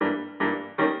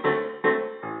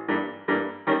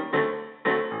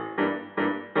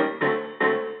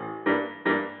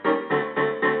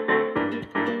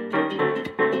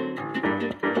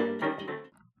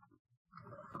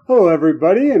Hello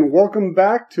everybody, and welcome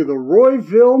back to the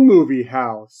Royville Movie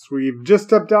House. We've just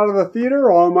stepped out of the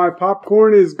theater, all my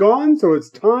popcorn is gone, so it's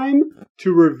time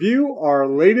to review our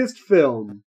latest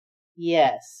film.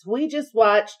 Yes, we just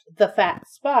watched The Fat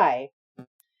Spy,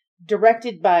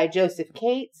 directed by Joseph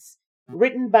Cates,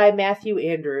 written by Matthew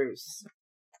Andrews.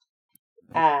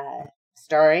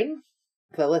 Starring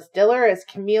Phyllis Diller as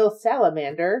Camille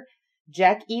Salamander,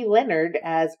 Jack E. Leonard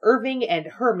as Irving and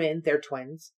Herman, they're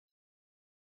twins,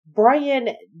 Brian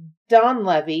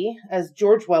Donlevy as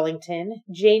George Wellington,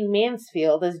 Jane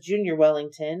Mansfield as Junior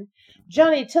Wellington,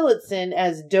 Johnny Tillotson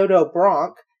as Dodo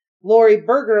Bronk, Lori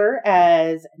Berger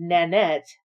as Nanette,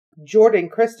 Jordan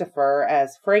Christopher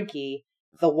as Frankie,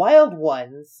 the Wild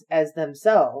Ones as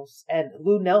themselves, and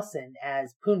Lou Nelson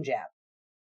as Punjab.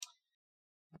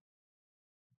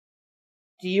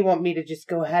 Do you want me to just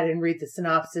go ahead and read the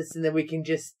synopsis and then we can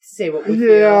just say what we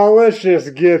feel? Yeah, let's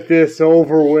just get this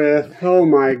over with. Oh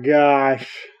my gosh.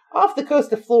 Off the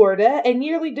coast of Florida, a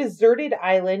nearly deserted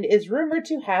island is rumored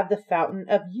to have the Fountain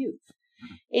of Youth.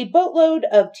 A boatload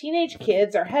of teenage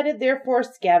kids are headed there for a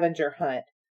scavenger hunt.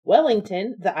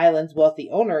 Wellington, the island's wealthy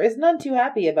owner, is none too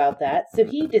happy about that, so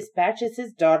he dispatches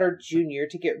his daughter Junior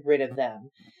to get rid of them.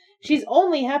 She's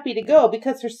only happy to go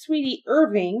because her sweetie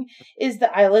Irving is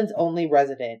the island's only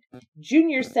resident.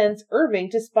 Junior sends Irving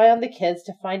to spy on the kids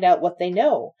to find out what they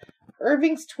know.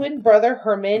 Irving's twin brother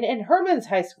Herman and Herman's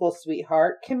high school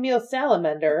sweetheart, Camille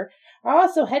Salamander, are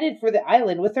also headed for the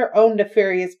island with their own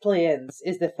nefarious plans.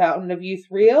 Is the Fountain of Youth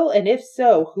real? And if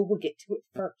so, who will get to it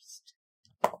first?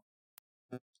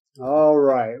 All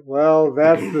right, well,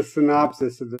 that's the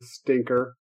synopsis of the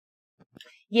stinker.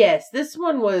 Yes, this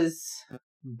one was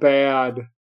bad. A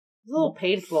little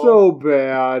painful. So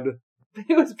bad.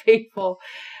 It was painful.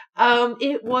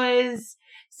 It was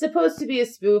supposed to be a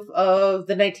spoof of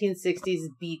the 1960s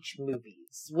beach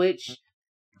movies, which,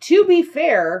 to be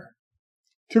fair,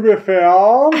 didn't have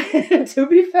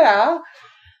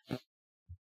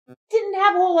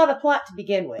a whole lot of plot to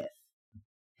begin with.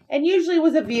 And usually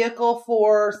was a vehicle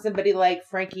for somebody like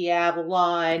Frankie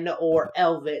Avalon or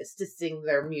Elvis to sing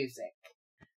their music.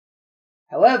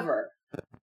 However,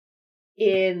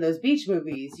 in those beach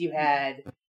movies, you had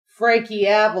Frankie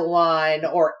Avalon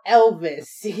or Elvis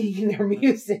singing their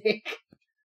music.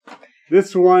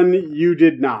 This one, you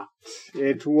did not.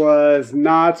 It was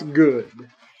not good.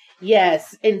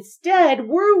 Yes, instead,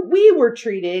 we were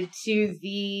treated to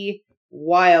the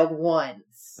Wild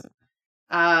Ones,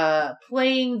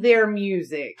 playing their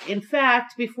music. In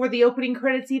fact, before the opening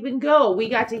credits even go, we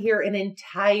got to hear an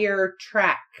entire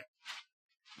track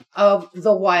of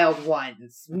the Wild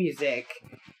Ones music.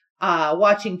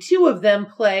 Watching two of them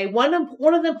play, one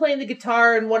of them playing the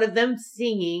guitar and one of them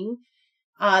singing.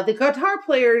 The guitar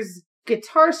player's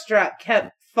guitar strap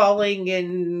kept falling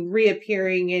and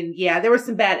reappearing, and yeah, there was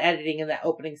some bad editing in that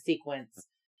opening sequence.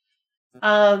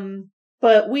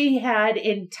 But we had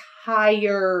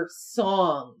entire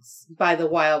songs by the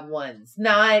Wild Ones,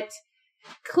 not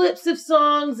clips of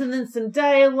songs and then some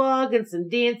dialogue and some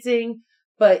dancing,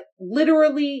 but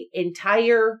literally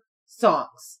entire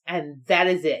songs. And that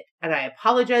is it. And I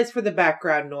apologize for the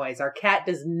background noise. Our cat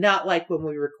does not like when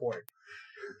we record.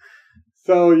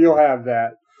 So you'll have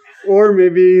that. Or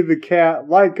maybe the cat,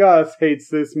 like us, hates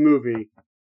this movie.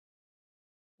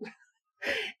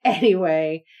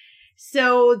 Anyway,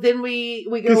 so then we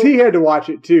go... Because he had to watch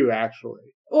it too, actually.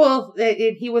 Well,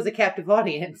 he was a captive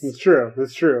audience. It's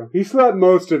true. He slept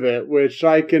most of it, which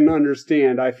I can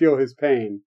understand. I feel his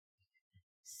pain.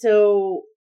 So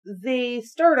they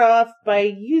start off by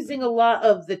using a lot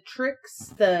of the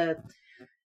tricks, the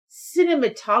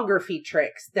cinematography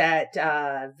tricks that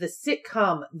the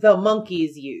sitcom The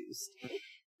Monkees used.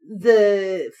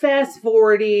 The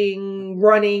fast-forwarding,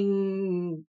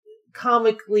 running,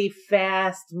 comically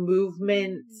fast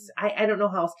movements. I don't know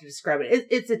how else to describe it.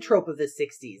 It's a trope of the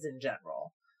 60s in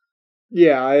general.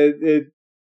 Yeah,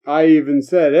 I even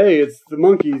said, hey, it's the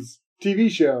Monkees TV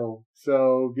show.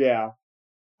 So, yeah.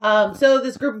 So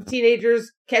this group of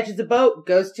teenagers catches a boat,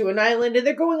 goes to an island, and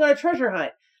they're going on a treasure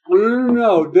hunt.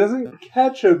 No, doesn't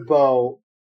catch a boat.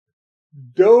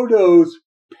 Dodo's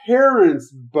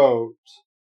parents' boat.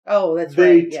 Oh, that's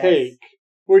right. They take,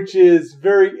 which is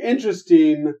very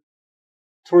interesting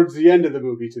towards the end of the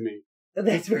movie to me.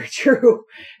 That's very true.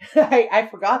 I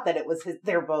forgot that it was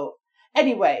their boat.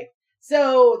 Anyway,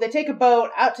 so they take a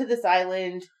boat out to this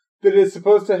island. That is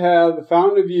supposed to have the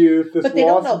Fountain of Youth, this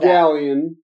lost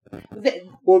galleon.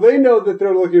 They know that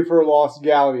they're looking for a lost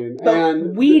galleon.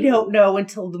 But we don't know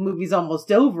until the movie's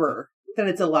almost over that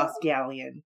it's a lost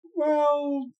galleon.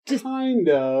 Well, kind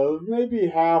of. Maybe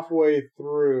halfway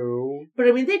through. But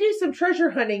I mean, they do some treasure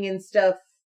hunting and stuff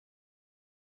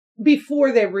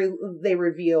before they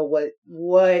reveal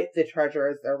what the treasure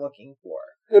is they're looking for.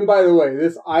 And by the way,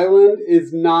 this island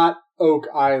is not Oak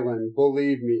Island,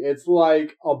 believe me. It's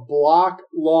like a block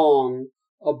long,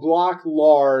 a block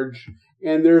large,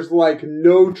 and there's like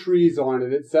no trees on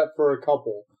it except for a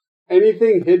couple.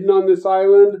 Anything hidden on this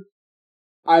island,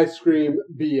 I scream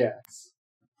BS.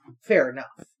 Fair enough.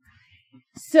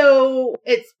 So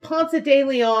it's Ponce de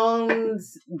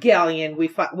Leon's galleon,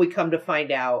 we come to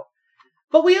find out.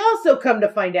 But we also come to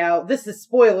find out, this is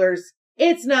spoilers,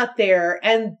 it's not there.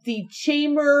 And the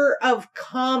Chamber of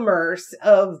Commerce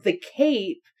of the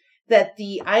Cape that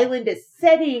the island is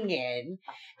setting in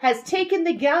has taken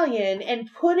the galleon and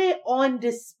put it on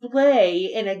display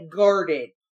in a garden.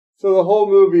 So the whole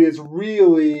movie is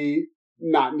really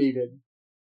not needed.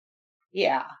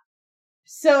 Yeah.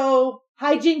 So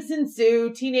hijinks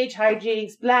ensue, teenage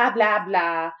hijinks, blah, blah,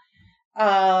 blah.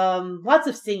 Lots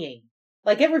of singing.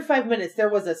 Like every 5 minutes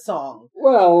there was a song.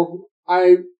 Well,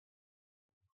 I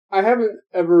haven't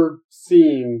ever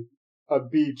seen a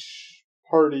beach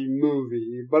party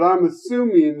movie, but I'm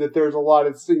assuming that there's a lot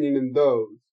of singing in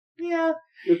those. Yeah.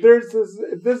 If this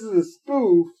is a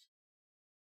spoof,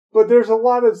 but there's a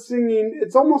lot of singing,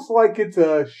 it's almost like it's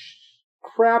a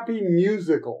crappy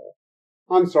musical.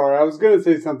 I'm sorry, I was going to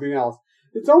say something else.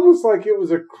 It's almost like it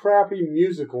was a crappy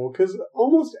musical, because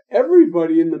almost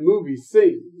everybody in the movie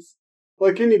sings.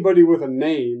 Like anybody with a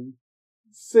name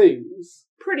sings.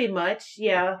 Pretty much,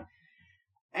 yeah.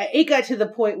 It got to the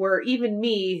point where even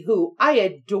me, who I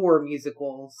adore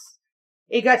musicals,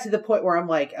 it got to the point where I'm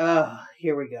like, oh,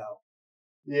 here we go.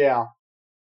 Yeah.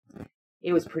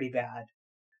 It was pretty bad.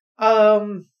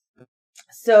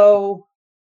 So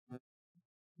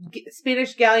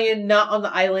Spanish galleon not on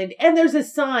the island, and there's a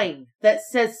sign that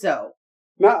says so.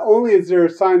 Not only is there a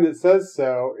sign that says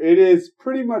so, it is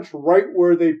pretty much right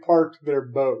where they parked their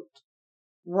boat.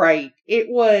 Right. It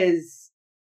was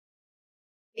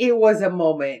a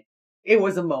moment. It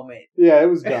was a moment. Yeah, it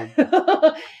was dumb.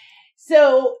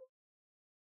 So,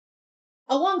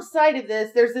 alongside of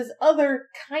this, there's this other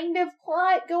kind of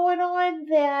plot going on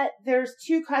that there's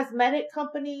two cosmetic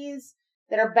companies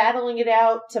that are battling it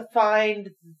out to find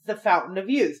the Fountain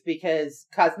of Youth, because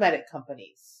cosmetic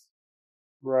companies.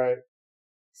 Right.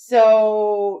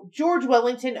 So George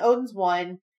Wellington owns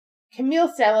one,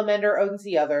 Camille Salamander owns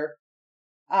the other,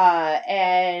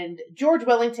 and George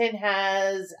Wellington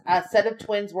has a set of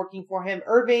twins working for him,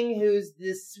 Irving, who's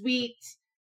the sweet,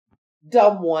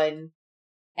 dumb one,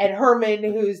 and Herman,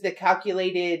 who's the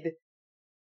calculated,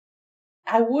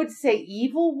 I would say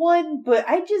evil one, but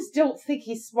I just don't think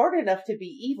he's smart enough to be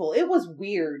evil. It was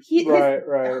weird. Right.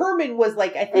 Herman was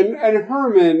like, I think... And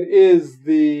Herman is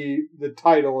the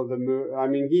title of the movie. I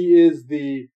mean, he is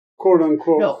the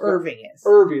quote-unquote... No, Irving is.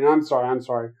 Irving, I'm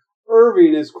sorry.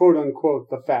 Irving is quote-unquote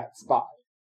the fat spy.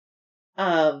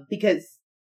 Because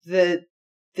the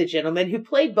gentleman who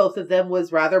played both of them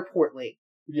was rather portly.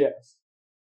 Yes.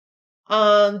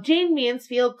 Jane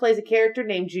Mansfield plays a character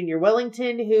named Junior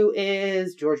Wellington, who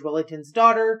is George Wellington's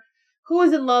daughter, who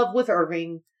is in love with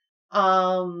Irving.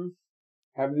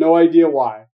 Have no idea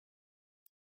why.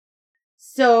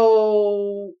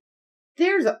 So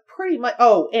there's a pretty much...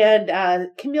 Oh, and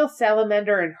Camille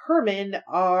Salamander and Herman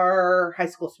are high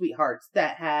school sweethearts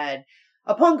that had,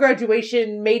 upon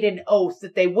graduation, made an oath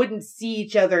that they wouldn't see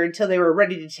each other until they were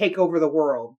ready to take over the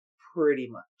world. Pretty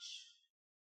much.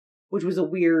 Which was a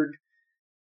weird...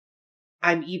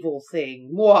 I'm evil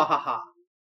thing. Mwahaha.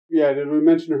 Yeah, did we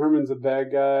mention Herman's a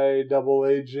bad guy, double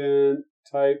agent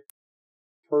type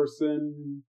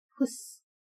person?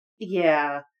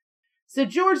 Yeah. So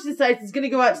George decides he's going to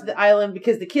go out to the island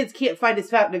because the kids can't find his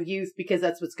Fountain of Youth, because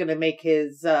that's what's going to make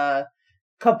his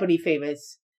company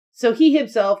famous. So he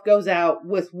himself goes out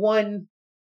with one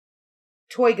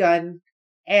toy gun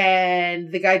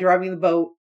and the guy driving the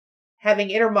boat, having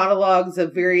inner monologues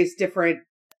of various different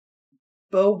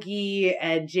Bogey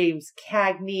and James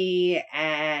Cagney,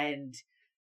 and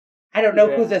I don't know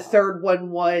who the third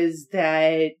one was,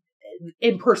 that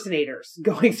impersonators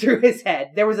going through his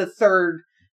head. There was a third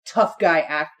tough guy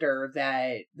actor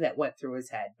that went through his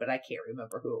head, but I can't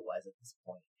remember who it was at this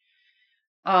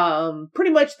point.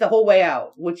 Pretty much the whole way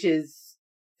out, which is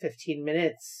 15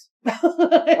 minutes.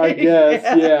 I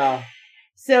guess, yeah.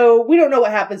 So we don't know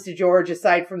what happens to George,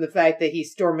 aside from the fact that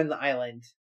he's storming the island.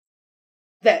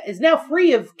 That is now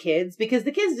free of kids, because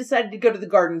the kids decided to go to the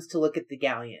gardens to look at the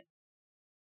galleon.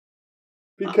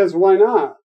 Because why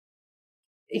not?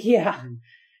 Yeah.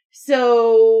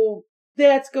 So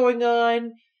that's going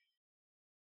on.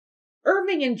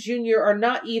 Irving and Junior are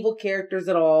not evil characters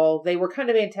at all. They were kind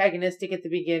of antagonistic at the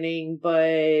beginning,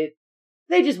 but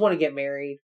they just want to get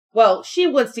married. Well, she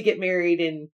wants to get married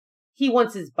and he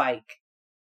wants his bike.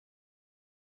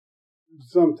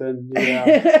 Something,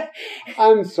 yeah.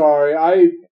 I'm sorry.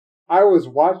 I was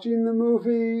watching the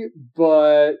movie,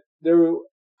 but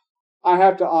I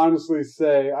have to honestly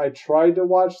say I tried to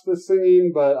watch the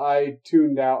singing, but I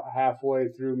tuned out halfway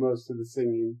through most of the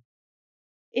singing.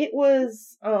 It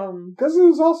was because it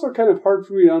was also kind of hard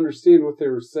for me to understand what they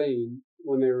were saying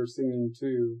when they were singing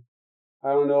too. I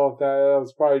don't know if that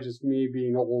was probably just me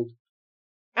being old.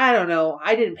 I don't know.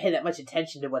 I didn't pay that much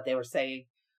attention to what they were saying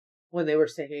when they were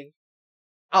singing.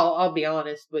 I'll be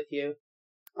honest with you.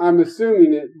 I'm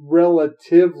assuming it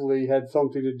relatively had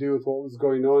something to do with what was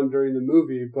going on during the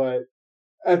movie, but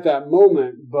at that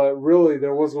moment, but really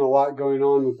there wasn't a lot going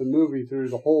on with the movie through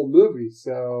the whole movie,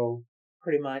 so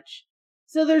pretty much.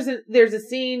 So there's a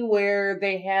scene where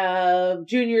they have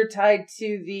Junior tied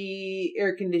to the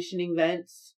air conditioning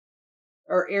vents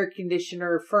or air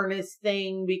conditioner furnace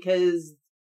thing because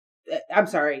I'm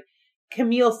sorry,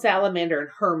 Camille Salamander and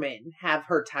Herman have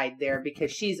her tied there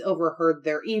because she's overheard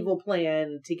their evil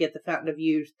plan to get the Fountain of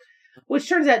Youth, which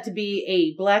turns out to be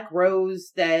a black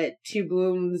rose that two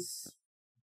blooms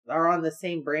are on the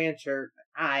same branch or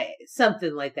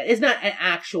something like that. It's not an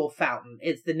actual fountain.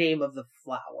 It's the name of the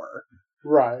flower.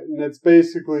 Right. And it's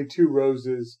basically two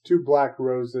black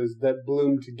roses that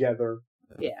bloom together.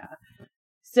 Yeah.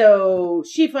 So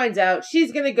she finds out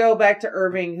she's going to go back to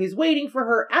Irving, who's waiting for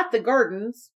her at the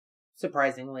gardens,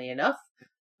 surprisingly enough,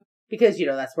 because,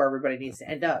 that's where everybody needs to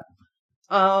end up.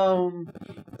 So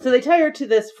they tie her to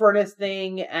this furnace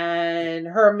thing, and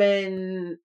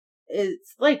Herman,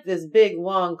 it's like this big,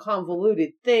 long,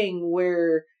 convoluted thing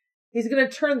where he's going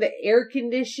to turn the air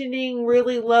conditioning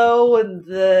really low, and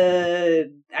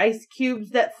the ice cubes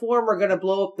that form are going to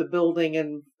blow up the building,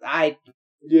 and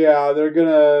yeah, they're going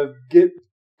to get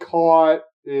caught,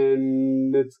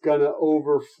 and it's going to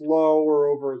overflow or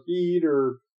overheat,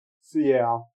 so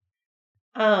yeah.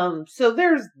 So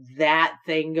there's that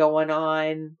thing going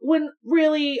on when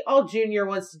really all Junior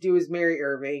wants to do is marry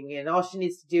Irving, and all she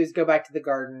needs to do is go back to the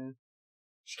garden.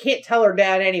 She can't tell her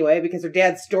dad anyway because her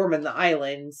dad's storming the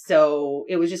island, so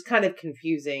it was just kind of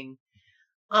confusing.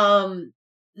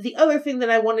 The other thing that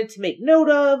I wanted to make note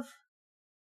of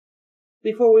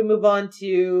before we move on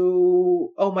to,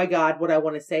 oh my God, what I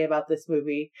want to say about this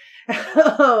movie,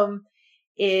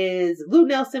 is Lou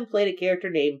Nelson played a character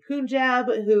named Punjab,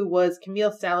 who was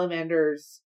Camille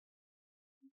Salamander's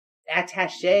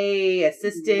attaché,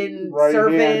 assistant, right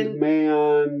servant. Hand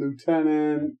man,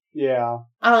 lieutenant, yeah.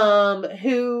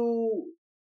 Who,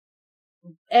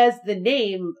 as the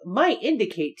name might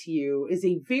indicate to you, is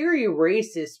a very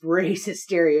racist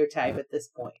stereotype at this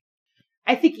point.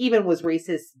 I think even was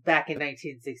racist back in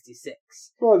 1966.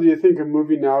 Well, do you think a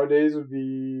movie nowadays would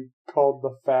be called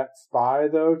The Fat Spy,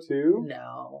 though, too?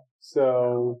 No.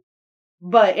 So.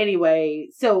 But anyway,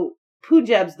 so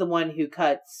Punjab's the one who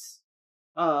cuts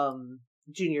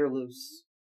Junior loose.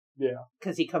 Yeah.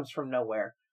 Because he comes from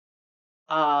nowhere.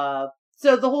 So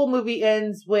the whole movie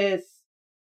ends with,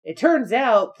 it turns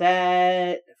out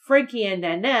that Frankie and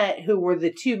Nanette, who were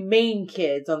the two main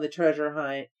kids on the treasure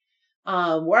hunt,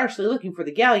 were actually looking for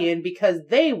the galleon because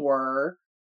they were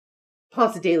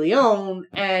Ponce de Leon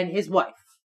and his wife.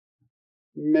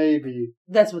 Maybe.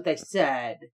 That's what they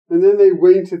said. And then they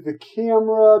winked at the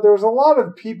camera. There was a lot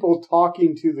of people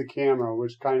talking to the camera,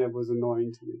 which kind of was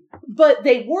annoying to me. But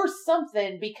they were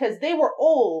something because they were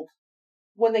old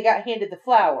when they got handed the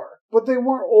flower. But they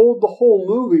weren't old the whole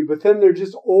movie, but then they're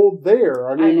just old there.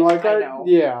 I mean, I know.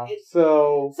 Yeah,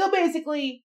 so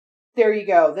basically, there you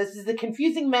go. This is the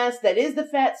confusing mess that is The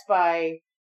Fat Spy,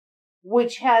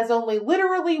 which has only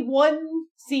literally one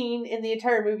scene in the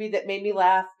entire movie that made me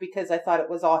laugh because I thought it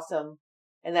was awesome.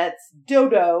 And that's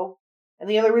Dodo. And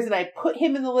the other reason I put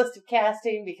him in the list of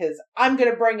casting, because I'm going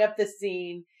to bring up this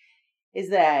scene, is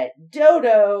that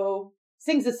Dodo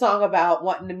sings a song about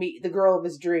wanting to meet the girl of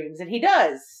his dreams. And he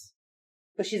does.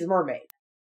 But she's a mermaid.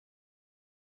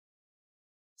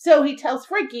 So he tells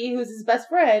Frankie, who's his best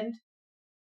friend,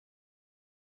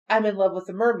 I'm in love with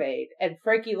a mermaid. And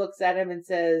Frankie looks at him and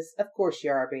says, of course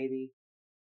you are, baby.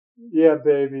 Yeah,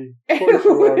 baby. Of course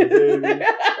you are, baby.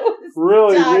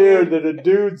 Really weird that a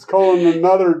dude's calling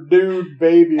another dude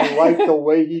baby like the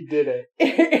way he did it.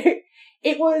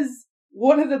 It was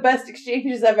one of the best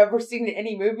exchanges I've ever seen in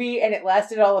any movie, and it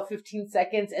lasted all of 15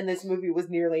 seconds, and this movie was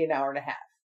nearly an hour and a half.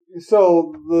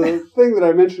 So, the thing that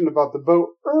I mentioned about the boat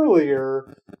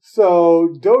earlier, so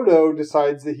Dodo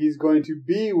decides that he's going to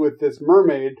be with this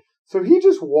mermaid, so he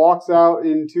just walks out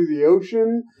into the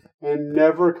ocean and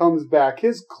never comes back.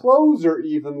 His clothes are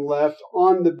even left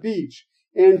on the beach,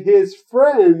 and his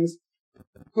friends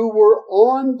who were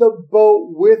on the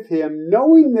boat with him,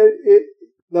 knowing that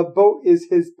the boat is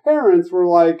his parents, were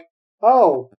like,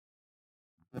 oh,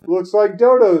 looks like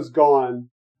Dodo's gone.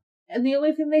 And the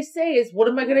only thing they say is, what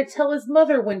am I going to tell his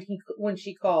mother when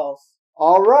she calls?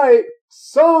 All right,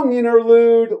 song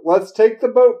interlude. Let's take the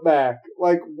boat back.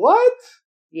 Like, what?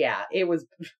 Yeah, it was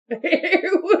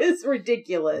it was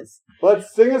ridiculous.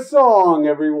 Let's sing a song,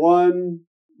 everyone.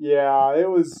 Yeah, it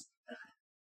was.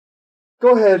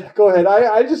 Go ahead.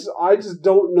 I just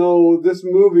don't know. This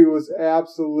movie was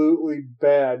absolutely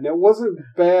bad. And it wasn't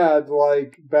bad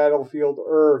like Battlefield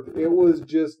Earth. It was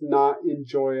just not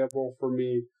enjoyable for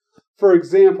me. For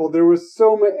example, there was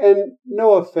so many, and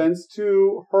no offense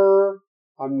to her,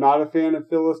 I'm not a fan of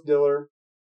Phyllis Diller.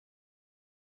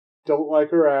 Don't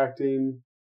like her acting.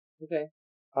 Okay.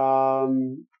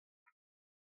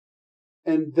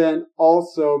 And then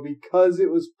also, because it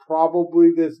was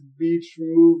probably this beach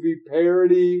movie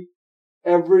parody,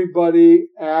 everybody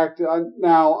acted.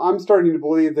 Now, I'm starting to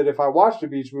believe that if I watched a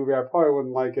beach movie, I probably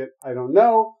wouldn't like it. I don't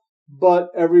know. But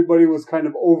everybody was kind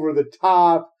of over the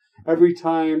top. Every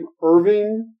time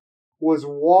Irving was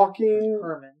walking...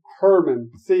 Herman.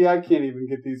 See, I can't even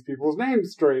get these people's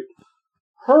names straight.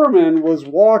 Herman was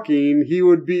walking, he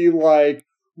would be like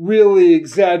really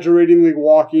exaggeratingly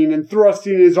walking and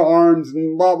thrusting his arms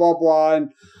and blah, blah, blah.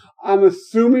 And I'm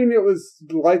assuming it was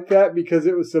like that because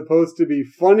it was supposed to be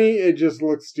funny. It just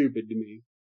looked stupid to me.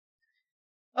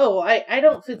 Oh, I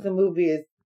don't think the movie is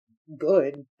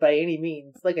good by any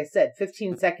means. Like I said,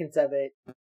 15 seconds of it,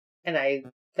 and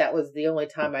that was the only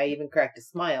time I even cracked a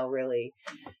smile, really.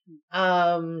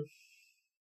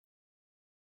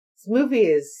 This movie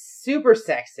is super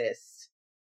sexist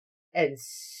and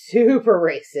super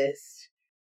racist.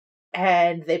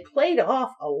 And they played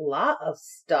off a lot of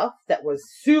stuff that was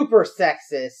super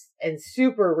sexist and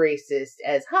super racist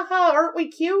as, haha, aren't we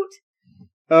cute?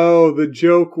 Oh, the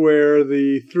joke where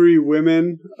the three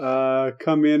women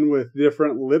come in with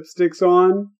different lipsticks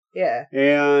on. Yeah.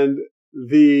 And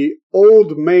the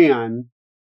old man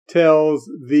tells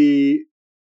the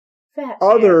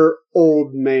other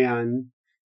old man,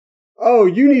 oh,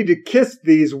 you need to kiss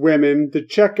these women to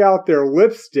check out their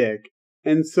lipstick.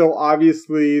 And so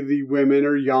obviously the women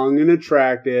are young and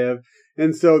attractive.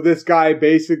 And so this guy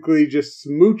basically just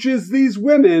smooches these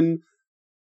women.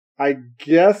 I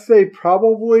guess they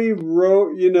probably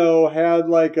wrote, had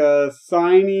like a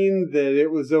signing that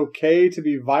it was okay to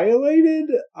be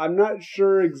violated. I'm not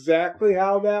sure exactly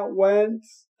how that went.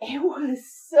 It was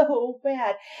so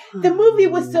bad. The movie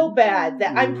was so bad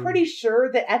that I'm pretty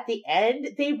sure that at the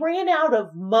end they ran out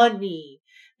of money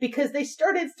because they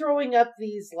started throwing up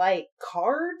these like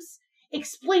cards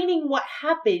explaining what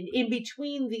happened in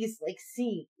between these like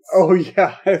scenes. Oh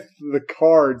yeah, the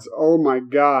cards. Oh my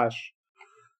gosh.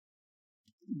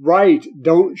 Right,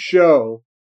 don't show.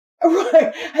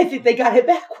 Right, I think they got it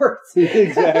backwards.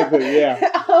 Exactly, yeah.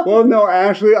 Well, no,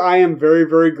 actually, I am very,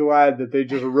 very glad that they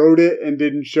just wrote it and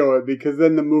didn't show it, because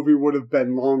then the movie would have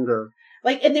been longer.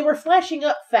 And they were flashing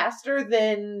up faster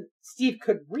than Steve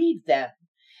could read them.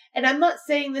 And I'm not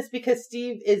saying this because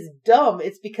Steve is dumb,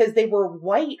 it's because they were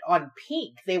white on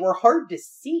pink. They were hard to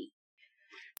see.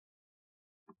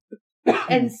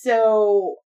 And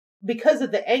so, because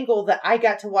of the angle that I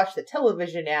got to watch the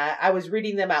television at, I was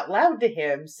reading them out loud to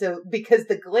him. So, because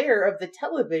the glare of the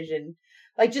television,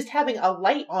 like just having a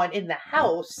light on in the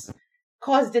house,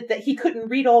 caused it that he couldn't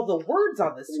read all the words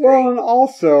on the screen. Well, and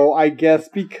also, I guess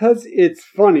because it's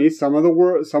funny, some of the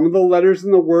letters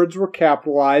and the words were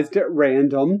capitalized at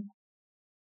random.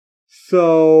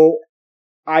 So,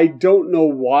 I don't know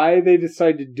why they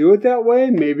decided to do it that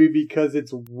way. Maybe because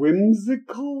it's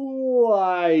whimsical.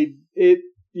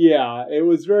 It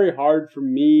was very hard for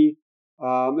me,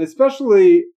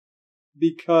 especially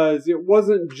because it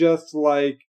wasn't just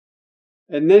like,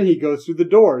 and then he goes through the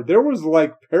door. There was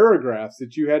like paragraphs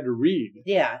that you had to read.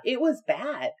 Yeah, it was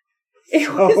bad.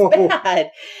 Was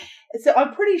bad. So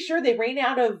I'm pretty sure they ran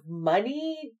out of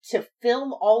money to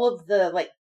film all of the like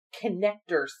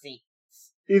connector scenes.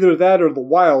 Either that or the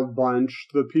Wild Bunch,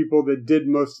 the people that did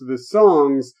most of the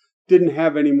songs, didn't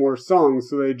have any more songs,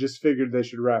 so they just figured they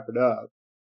should wrap it up.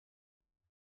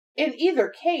 In either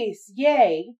case,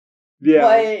 yay. Yeah.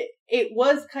 But it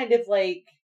was kind of like,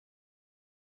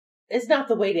 it's not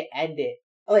the way to end it.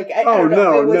 Like, I don't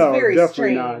know. It was very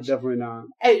strange. Definitely not.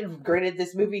 And granted,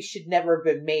 this movie should never have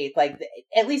been made. Like,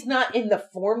 at least not in the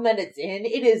form that it's in.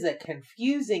 It is a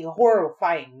confusing,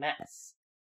 horrifying mess.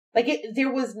 Like,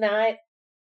 there was not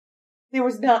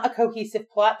a cohesive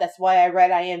plot. That's why I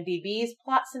read IMDb's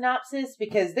plot synopsis,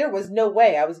 because there was no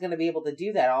way I was going to be able to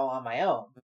do that all on my own.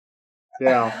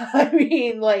 Yeah. I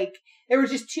mean, like, there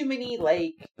was just too many,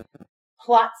 like,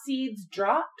 plot seeds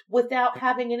dropped without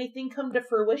having anything come to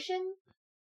fruition.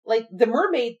 Like, the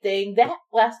mermaid thing, that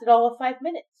lasted all of 5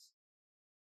 minutes.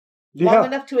 Long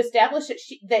enough to establish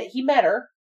that he met her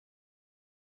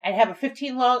and have a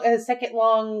 15-second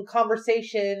long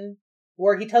conversation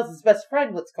where he tells his best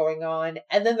friend what's going on.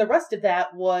 And then the rest of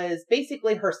that was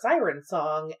basically her siren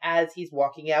song as he's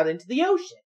walking out into the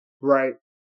ocean. Right.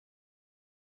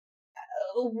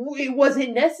 It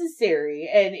wasn't necessary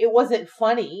and it wasn't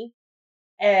funny.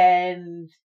 And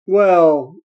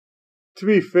well, to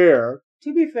be fair,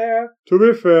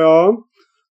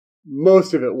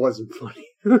 most of it wasn't funny.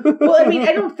 Well, I mean,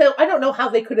 I don't know how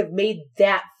they could have made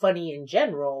that funny in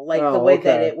general. Like the way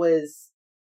that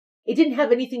it didn't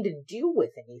have anything to do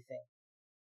with anything.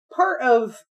 Part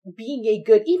of being a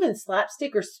good, even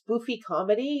slapstick or spoofy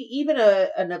comedy, even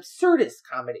an absurdist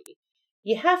comedy,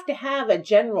 you have to have a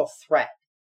general threat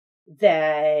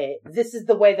that this is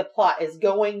the way the plot is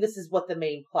going. This is what the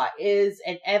main plot is.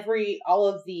 And all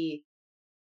of the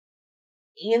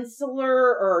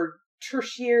ancillary or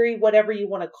tertiary, whatever you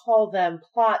want to call them,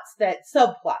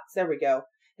 subplots, there we go.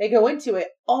 They go into it,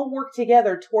 all work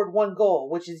together toward one goal,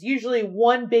 which is usually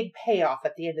one big payoff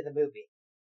at the end of the movie.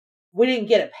 We didn't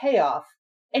get a payoff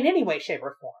in any way, shape,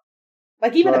 or form.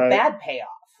 Like, even a bad payoff.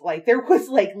 Like, there was,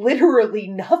 like, literally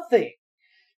nothing.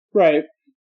 Right.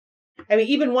 I mean,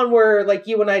 even one where, like,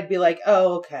 you and I'd be like,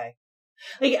 oh, okay.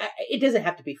 Like, it doesn't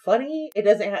have to be funny.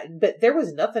 But there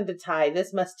was nothing to tie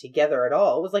this mess together at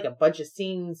all. It was like a bunch of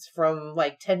scenes from,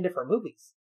 like, 10 different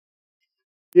movies.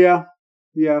 Yeah.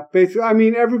 Yeah. Basically, I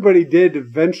mean, everybody did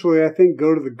eventually, I think,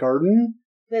 go to the garden.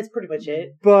 That's pretty much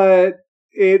it. But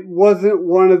it wasn't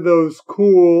one of those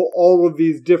cool, all of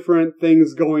these different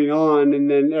things going on, and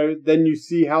then you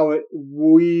see how it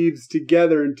weaves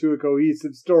together into a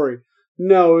cohesive story.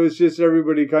 No, it was just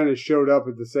everybody kind of showed up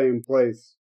at the same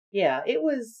place. Yeah, it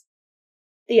was.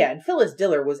 Yeah, and Phyllis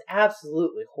Diller was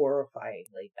absolutely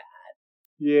horrifyingly bad.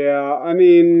 Yeah, I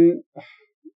mean,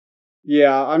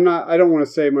 yeah, I don't want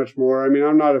to say much more. I mean,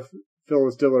 I'm not a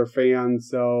Phyllis Diller fan,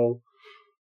 so.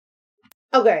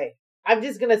 Okay, I'm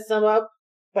just going to sum up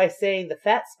by saying The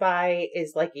Fat Spy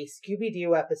is like a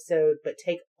Scooby-Doo episode, but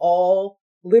take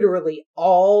literally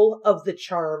all of the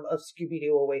charm of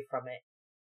Scooby-Doo away from it.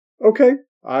 Okay,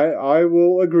 I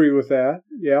will agree with that,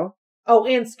 yeah. Oh,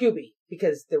 and Scooby,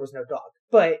 because there was no dog.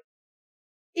 But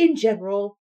in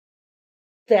general,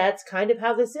 that's kind of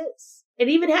how this is. It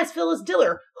even has Phyllis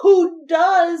Diller, who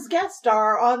does guest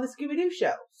star on the Scooby-Doo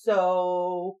show.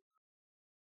 So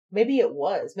maybe it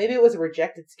was a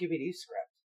rejected Scooby-Doo script.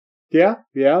 Yeah,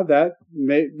 that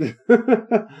may.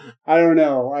 I don't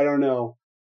know.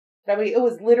 I mean, it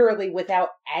was literally without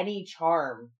any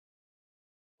charm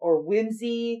or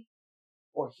whimsy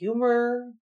or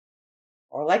humor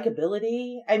or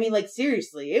likability. I mean, like,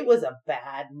 seriously, it was a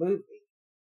bad movie.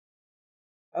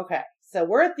 Okay, so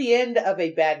we're at the end of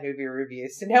a bad movie review.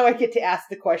 So now I get to ask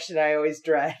the question I always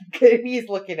dread. He's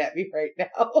looking at me right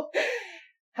now.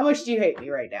 How much do you hate me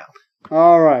right now?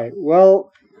 All right.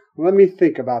 Well, let me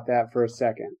think about that for a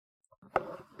second.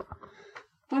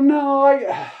 No,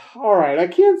 all right. I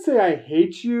can't say I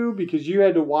hate you because you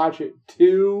had to watch it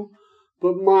too.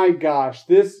 But my gosh,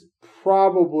 this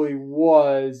probably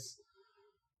was,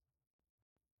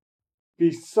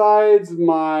 besides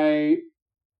my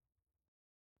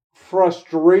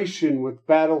frustration with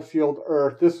Battlefield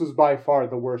Earth, this was by far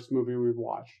the worst movie we've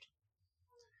watched.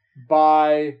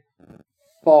 By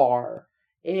far.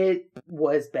 It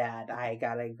was bad. I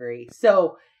gotta agree.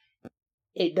 So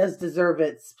it does deserve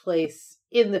its place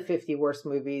in the 50 worst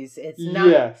movies. It's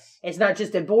not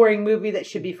just a boring movie that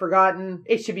should be forgotten.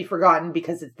 It should be forgotten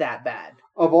because it's that bad.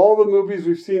 Of all the movies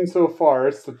we've seen so far,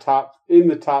 it's in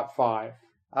the top 5.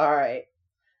 All right.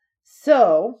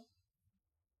 So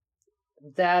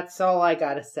that's all I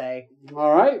gotta say.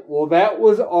 All right. Well, that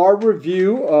was our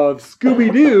review of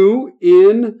Scooby-Doo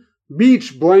in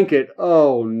Beach Blanket.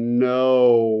 Oh,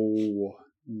 no.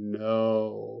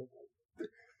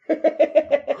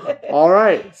 All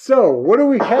right. So, what do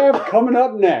we have coming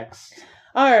up next?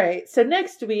 All right. So,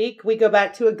 next week, we go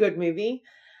back to a good movie.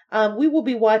 We will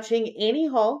be watching Annie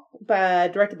Hall,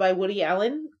 directed by Woody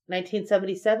Allen,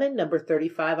 1977, number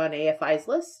 35 on AFI's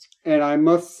list. And I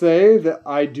must say that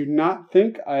I do not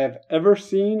think I have ever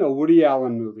seen a Woody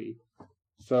Allen movie.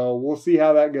 So, we'll see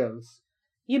how that goes.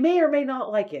 You may or may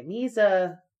not like him. He's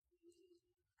If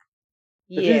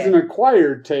he's an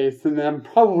acquired taste, then I'm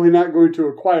probably not going to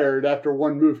acquire it after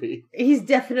one movie. He's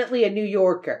definitely a New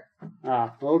Yorker.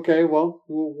 Okay. Well,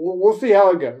 we'll see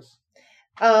how it goes.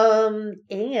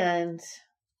 And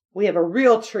we have a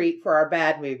real treat for our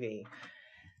bad movie.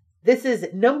 This is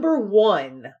number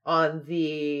 1 on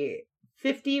the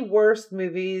 50 worst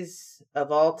movies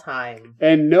of all time.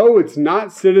 And no, it's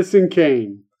not Citizen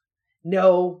Kane.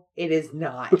 No, it is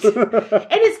not. And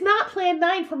it's not Plan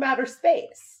 9 from Outer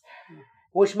Space,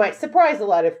 which might surprise a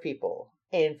lot of people.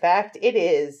 In fact, it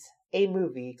is a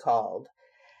movie called,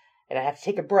 and I have to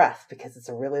take a breath because it's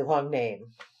a really long name,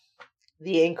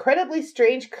 The Incredibly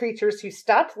Strange Creatures Who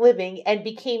Stopped Living and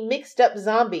Became Mixed Up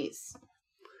Zombies.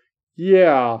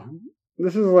 Yeah,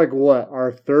 this is like what,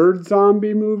 our 3rd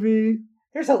zombie movie?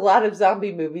 There's a lot of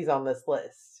zombie movies on this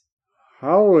list.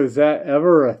 How is that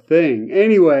ever a thing?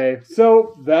 Anyway,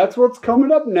 so that's what's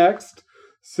coming up next.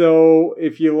 So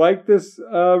if you like this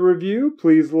review,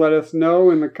 please let us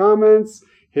know in the comments.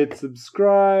 Hit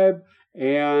subscribe.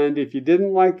 And if you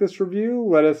didn't like this review,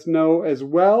 let us know as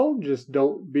well. Just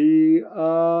don't be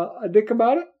a dick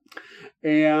about it.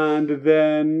 And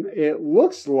then it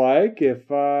looks like,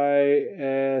 if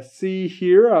I see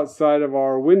here outside of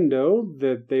our window,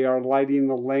 that they are lighting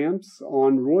the lamps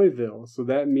on Royville. So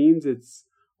that means it's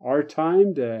our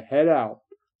time to head out.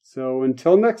 So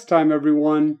until next time,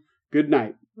 everyone, good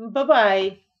night.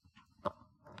 Bye-bye.